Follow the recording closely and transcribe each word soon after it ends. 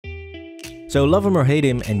So love him or hate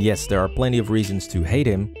him, and yes, there are plenty of reasons to hate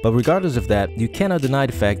him, but regardless of that, you cannot deny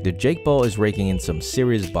the fact that Jake Paul is raking in some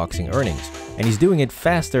serious boxing earnings. And he's doing it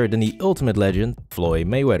faster than the ultimate legend, Floyd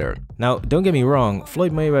Mayweather. Now, don't get me wrong,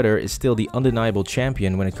 Floyd Mayweather is still the undeniable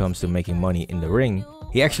champion when it comes to making money in the ring.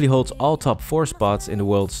 He actually holds all top 4 spots in the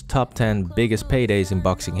world's top 10 biggest paydays in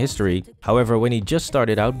boxing history. However, when he just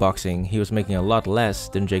started out boxing, he was making a lot less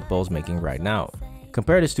than Jake Paul's making right now.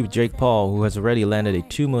 Compare this to Jake Paul, who has already landed a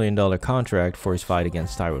 $2 million contract for his fight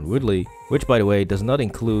against Tyron Woodley, which by the way does not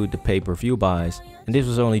include the pay-per-view buys, and this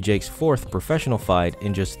was only Jake's 4th professional fight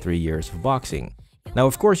in just 3 years of boxing. Now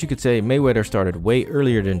of course you could say Mayweather started way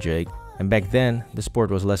earlier than Jake, and back then the sport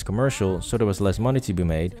was less commercial, so there was less money to be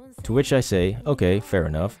made, to which I say, okay, fair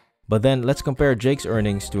enough. But then let's compare Jake's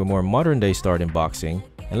earnings to a more modern day start in boxing,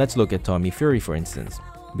 and let's look at Tommy Fury for instance.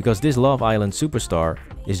 Because this Love Island superstar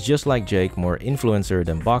is just like Jake, more influencer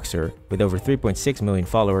than boxer, with over 3.6 million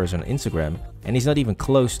followers on Instagram, and he's not even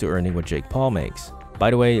close to earning what Jake Paul makes. By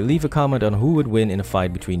the way, leave a comment on who would win in a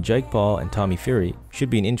fight between Jake Paul and Tommy Fury, should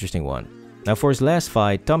be an interesting one. Now for his last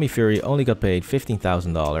fight, Tommy Fury only got paid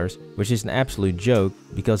 $15,000, which is an absolute joke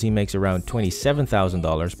because he makes around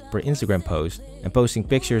 $27,000 per Instagram post, and posting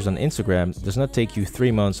pictures on Instagram does not take you 3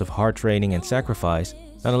 months of hard training and sacrifice,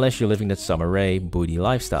 not unless you're living that Summer Rae booty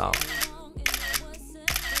lifestyle.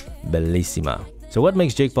 Bellissima. So what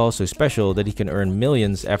makes Jake Paul so special that he can earn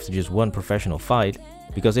millions after just one professional fight?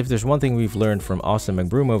 Because if there's one thing we've learned from Austin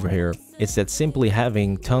McBroom over here, it's that simply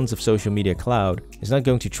having tons of social media clout is not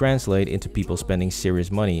going to translate into people spending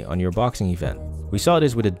serious money on your boxing event. We saw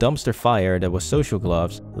this with a dumpster fire that was Social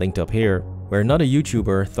Gloves, linked up here, where another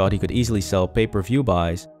YouTuber thought he could easily sell pay-per-view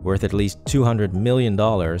buys worth at least $200 million.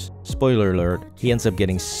 Spoiler alert, he ends up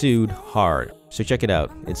getting sued hard. So check it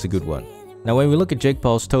out, it's a good one. Now when we look at Jake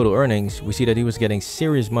Paul's total earnings, we see that he was getting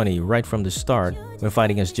serious money right from the start when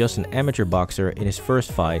fighting as just an amateur boxer in his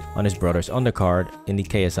first fight on his brother's undercard in the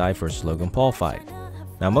KSI vs Logan Paul fight.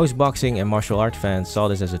 Now most boxing and martial arts fans saw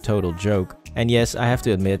this as a total joke, and yes, I have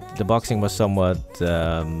to admit, the boxing was somewhat,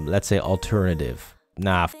 let's say alternative.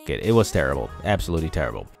 Nah, f it, it was terrible, absolutely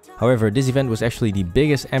terrible. However, this event was actually the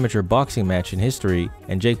biggest amateur boxing match in history,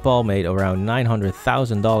 and Jake Paul made around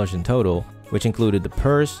 $900,000 in total, which included the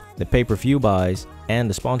purse, the pay-per-view buys, and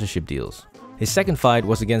the sponsorship deals. His second fight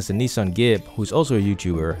was against the Nissan Gib, who's also a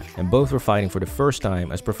YouTuber, and both were fighting for the first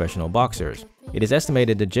time as professional boxers. It is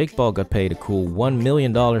estimated that Jake Paul got paid a cool $1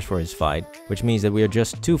 million for his fight, which means that we are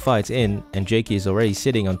just 2 fights in and Jakey is already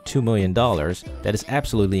sitting on $2 million. That is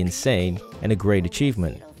absolutely insane and a great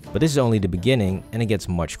achievement. But this is only the beginning, and it gets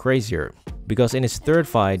much crazier. Because in his third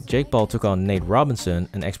fight, Jake Paul took on Nate Robinson,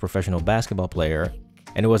 an ex-professional basketball player,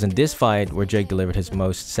 and it was in this fight where Jake delivered his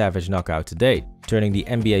most savage knockout to date, turning the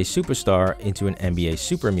NBA superstar into an NBA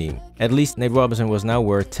super meme. At least Nate Robinson was now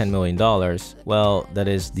worth $10 million. Well, that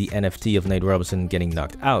is, the NFT of Nate Robinson getting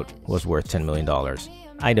knocked out was worth $10 million.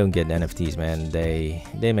 I don't get NFTs, man.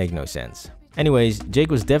 They make no sense. Anyways,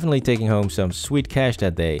 Jake was definitely taking home some sweet cash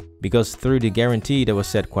that day, because through the guarantee that was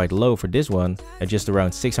set quite low for this one, at just around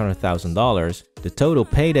 $600,000, the total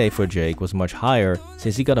payday for Jake was much higher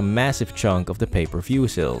since he got a massive chunk of the pay-per-view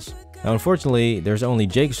sales. Now unfortunately, there's only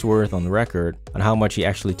Jake's word on the record on how much he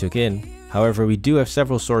actually took in. However, we do have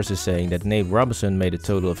several sources saying that Nate Robinson made a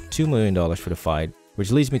total of $2 million for the fight,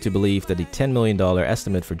 which leads me to believe that the $10 million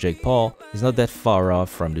estimate for Jake Paul is not that far off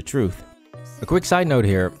from the truth. A quick side note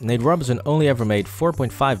here, Nate Robinson only ever made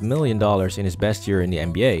 $4.5 million in his best year in the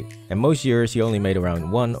NBA, and most years he only made around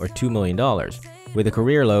 $1 or $2 million, with a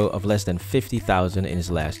career low of less than $50,000 in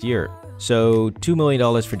his last year. So $2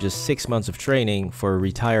 million for just 6 months of training for a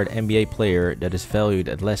retired NBA player that is valued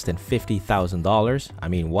at less than $50,000? I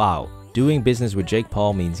mean, wow. Doing business with Jake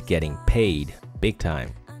Paul means getting paid, big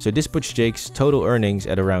time. So this puts Jake's total earnings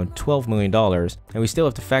at around $12 million, and we still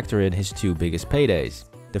have to factor in his 2 biggest paydays.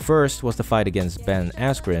 The first was the fight against Ben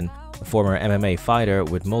Askren, a former MMA fighter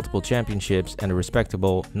with multiple championships and a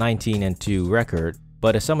respectable 19-2 record.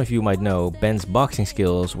 But as some of you might know, Ben's boxing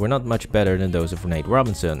skills were not much better than those of Nate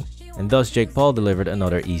Robinson, and thus Jake Paul delivered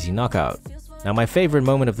another easy knockout. Now my favorite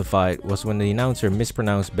moment of the fight was when the announcer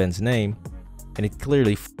mispronounced Ben's name, and it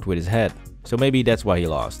clearly f***ed with his head. So maybe that's why he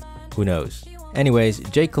lost. Who knows? Anyways,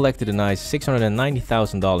 Jake collected a nice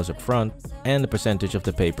 $690,000 up front and a percentage of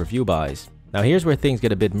the pay-per-view buys. Now here's where things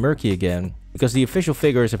get a bit murky again, because the official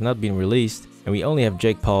figures have not been released and we only have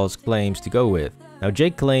Jake Paul's claims to go with. Now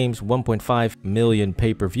Jake claims 1.5 million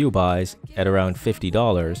pay-per-view buys at around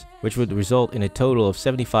 $50, which would result in a total of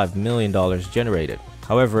 $75 million generated.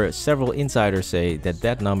 However, several insiders say that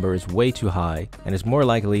that number is way too high and is more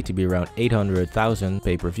likely to be around 800,000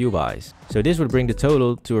 pay-per-view buys. So this would bring the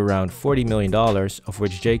total to around $40 million, of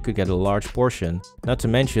which Jake could get a large portion, not to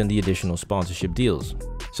mention the additional sponsorship deals.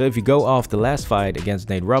 So if you go off the last fight against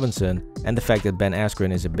Nate Robinson and the fact that Ben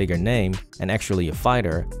Askren is a bigger name and actually a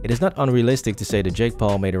fighter, it is not unrealistic to say that Jake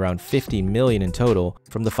Paul made around $15 million in total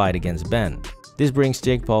from the fight against Ben. This brings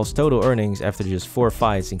Jake Paul's total earnings after just 4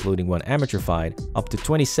 fights, including 1 amateur fight, up to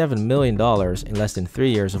 $27 million in less than 3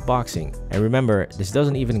 years of boxing. And remember, this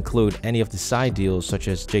doesn't even include any of the side deals such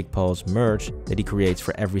as Jake Paul's merch that he creates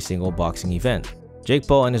for every single boxing event. Jake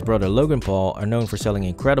Paul and his brother Logan Paul are known for selling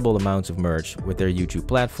incredible amounts of merch with their YouTube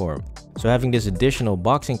platform. So having this additional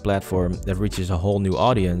boxing platform that reaches a whole new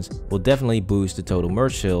audience will definitely boost the total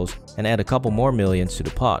merch sales and add a couple more millions to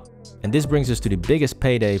the pot. And this brings us to the biggest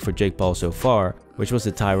payday for Jake Paul so far, which was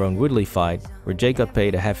the Tyron Woodley fight, where Jake got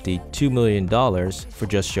paid a hefty $2 million for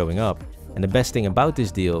just showing up. And the best thing about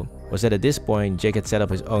this deal was that at this point Jake had set up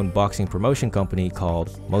his own boxing promotion company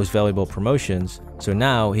called Most Valuable Promotions, so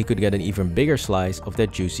now he could get an even bigger slice of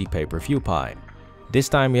that juicy pay-per-view pie. This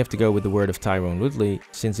time we have to go with the word of Tyron Woodley,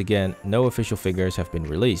 since again no official figures have been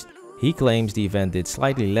released. He claims the event did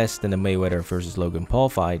slightly less than the Mayweather vs Logan Paul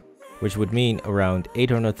fight, which would mean around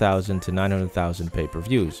 800,000 to 900,000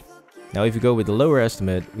 pay-per-views. Now if you go with the lower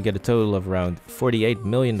estimate, we get a total of around $48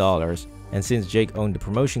 million, and since Jake owned the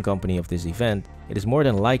promotion company of this event, it is more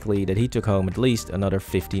than likely that he took home at least another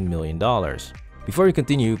 $15 million. Before we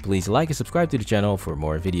continue, please like and subscribe to the channel for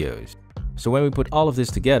more videos. So when we put all of this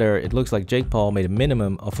together, it looks like Jake Paul made a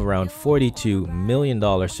minimum of around $42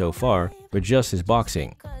 million so far with just his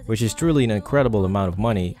boxing, which is truly an incredible amount of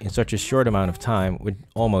money in such a short amount of time with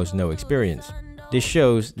almost no experience. This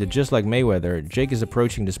shows that just like Mayweather, Jake is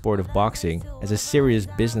approaching the sport of boxing as a serious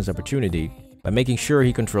business opportunity by making sure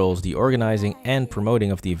he controls the organizing and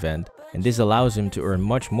promoting of the event, and this allows him to earn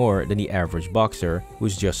much more than the average boxer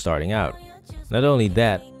who's just starting out. Not only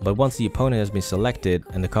that, but once the opponent has been selected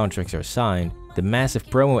and the contracts are signed, the massive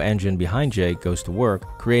promo engine behind Jake goes to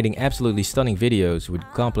work, creating absolutely stunning videos with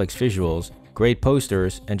complex visuals, great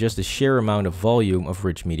posters, and just a sheer amount of volume of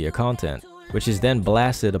rich media content, which is then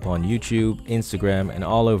blasted upon YouTube, Instagram, and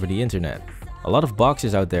all over the internet. A lot of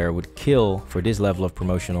boxers out there would kill for this level of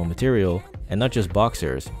promotional material, and not just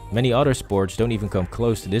boxers. Many other sports don't even come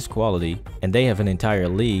close to this quality, and they have an entire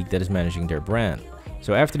league that is managing their brand.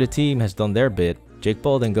 So after the team has done their bit, Jake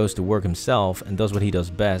Paul then goes to work himself and does what he does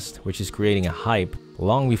best, which is creating a hype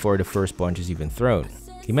long before the first punch is even thrown.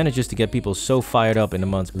 He manages to get people so fired up in the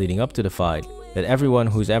months leading up to the fight that everyone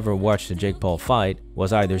who's ever watched a Jake Paul fight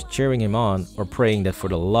was either cheering him on or praying that for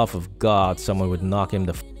the love of God someone would knock him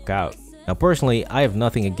the f*** out. Now personally, I have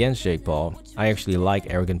nothing against Jake Paul. I actually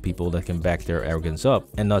like arrogant people that can back their arrogance up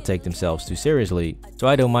and not take themselves too seriously, so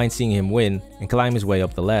I don't mind seeing him win and climb his way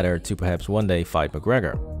up the ladder to perhaps one day fight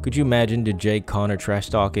McGregor. Could you imagine the Jake Conor trash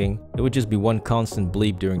talking? It would just be one constant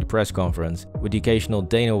bleep during the press conference, with the occasional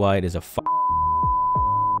Dana White as a f***.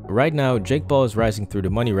 Right now, Jake Paul is rising through the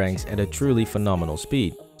money ranks at a truly phenomenal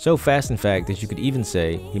speed. So fast in fact that you could even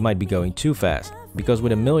say he might be going too fast, because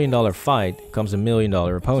with $1 million fight comes $1 million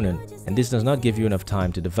opponent, and this does not give you enough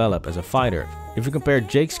time to develop as a fighter. If you compare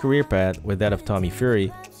Jake's career path with that of Tommy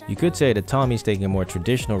Fury, you could say that Tommy's taking a more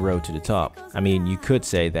traditional road to the top. I mean, you could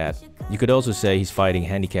say that. You could also say he's fighting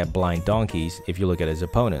handicapped blind donkeys if you look at his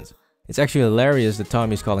opponents. It's actually hilarious that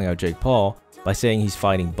Tommy's calling out Jake Paul by saying he's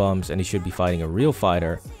fighting bums and he should be fighting a real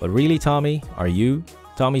fighter. But really, Tommy, are you?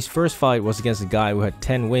 Tommy's first fight was against a guy who had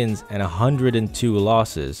 10 wins and 102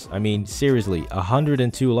 losses. I mean, seriously,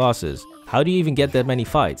 102 losses. How do you even get that many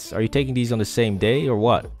fights? Are you taking these on the same day or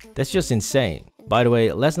what? That's just insane. By the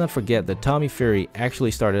way, let's not forget that Tommy Fury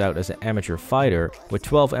actually started out as an amateur fighter with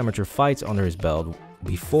 12 amateur fights under his belt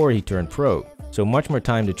before he turned pro. So much more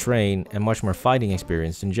time to train and much more fighting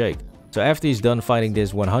experience than Jake. So after he's done fighting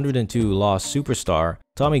this 102 loss superstar,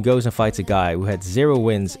 Tommy goes and fights a guy who had 0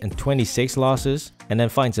 wins and 26 losses, and then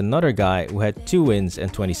finds another guy who had 2 wins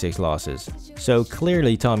and 26 losses. So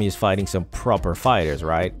clearly Tommy is fighting some proper fighters,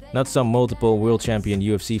 right? Not some multiple world champion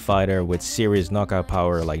UFC fighter with serious knockout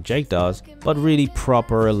power like Jake does, but really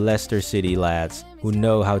proper Leicester City lads who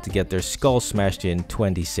know how to get their skull smashed in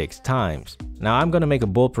 26 times. Now I'm gonna make a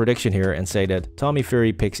bold prediction here and say that Tommy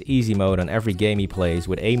Fury picks easy mode on every game he plays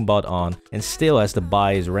with aimbot on and still has the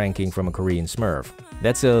bias ranking from a Korean smurf.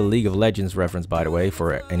 That's a League of Legends reference, by the way,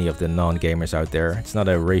 for any of the non-gamers out there. It's not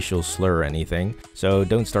a racial slur or anything, so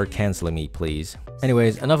don't start canceling me, please.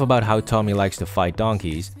 Anyways, enough about how Tommy likes to fight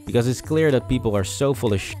donkeys, because it's clear that people are so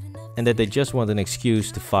full of shit and that they just want an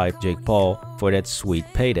excuse to fight Jake Paul for that sweet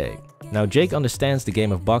payday. Now Jake understands the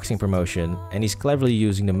game of boxing promotion, and he's cleverly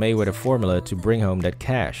using the Mayweather Formula to bring home that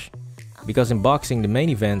cash. Because in boxing, the main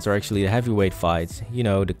events are actually the heavyweight fights, you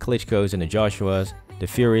know, the Klitschko's and the Joshuas, the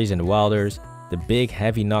Furies and the Wilders, the big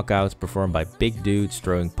heavy knockouts performed by big dudes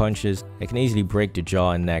throwing punches that can easily break the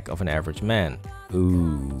jaw and neck of an average man.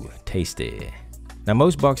 Ooh, tasty. Now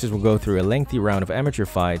most boxers will go through a lengthy round of amateur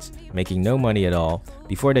fights, making no money at all,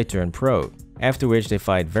 before they turn pro, after which they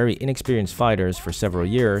fight very inexperienced fighters for several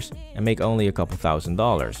years and make only a couple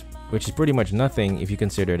 $1,000s, which is pretty much nothing if you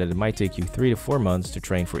consider that it might take you 3 to 4 months to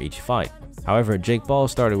train for each fight. However, Jake Paul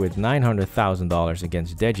started with $900,000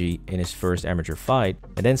 against Deji in his first amateur fight,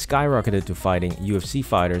 and then skyrocketed to fighting UFC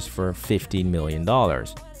fighters for $15 million.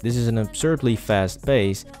 This is an absurdly fast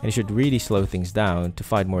pace, and he should really slow things down to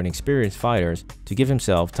fight more inexperienced fighters to give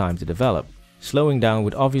himself time to develop. Slowing down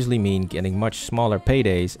would obviously mean getting much smaller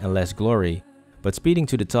paydays and less glory, but speeding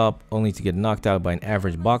to the top only to get knocked out by an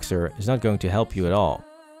average boxer is not going to help you at all.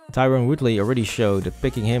 Tyron Woodley already showed that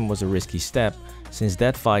picking him was a risky step, since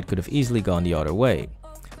that fight could have easily gone the other way.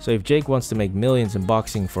 So if Jake wants to make millions in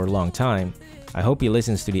boxing for a long time, I hope he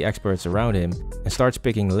listens to the experts around him and starts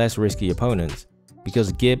picking less risky opponents,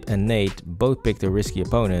 because Gib and Nate both picked a risky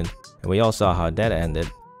opponent, and we all saw how that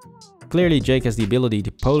ended. Clearly Jake has the ability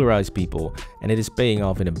to polarize people, and it is paying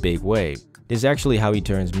off in a big way. This is actually how he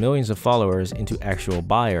turns millions of followers into actual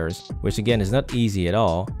buyers, which again is not easy at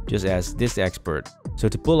all, just ask this expert. So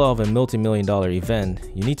to pull off a multi-million-dollar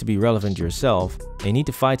event, you need to be relevant yourself, and you need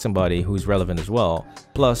to fight somebody who's relevant as well.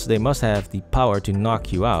 Plus, they must have the power to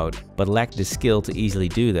knock you out, but lack the skill to easily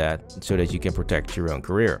do that, so that you can protect your own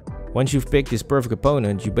career. Once you've picked this perfect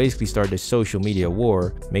opponent, you basically start this social media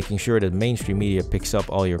war, making sure that mainstream media picks up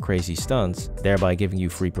all your crazy stunts, thereby giving you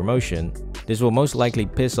free promotion. This will most likely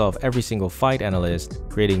piss off every single fight analyst,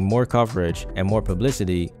 creating more coverage and more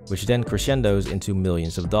publicity, which then crescendos into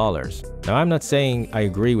millions of dollars. Now I'm not saying I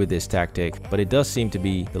agree with this tactic, but it does seem to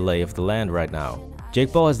be the lay of the land right now.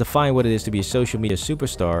 Jake Paul has defined what it is to be a social media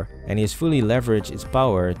superstar, and he has fully leveraged its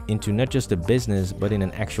power into not just a business but in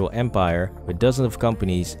an actual empire with dozens of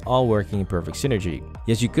companies all working in perfect synergy.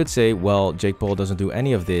 Yes, you could say, well, Jake Paul doesn't do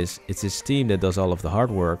any of this, it's his team that does all of the hard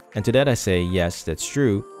work, and to that I say, yes, that's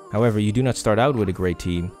true. However, you do not start out with a great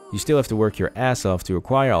team, you still have to work your ass off to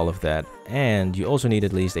acquire all of that, and you also need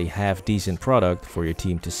at least a half-decent product for your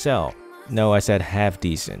team to sell. No, I said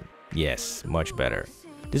half-decent. Yes, much better.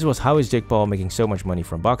 This was How is Jake Paul making so much money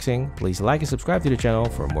from boxing. Please like and subscribe to the channel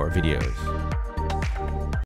for more videos.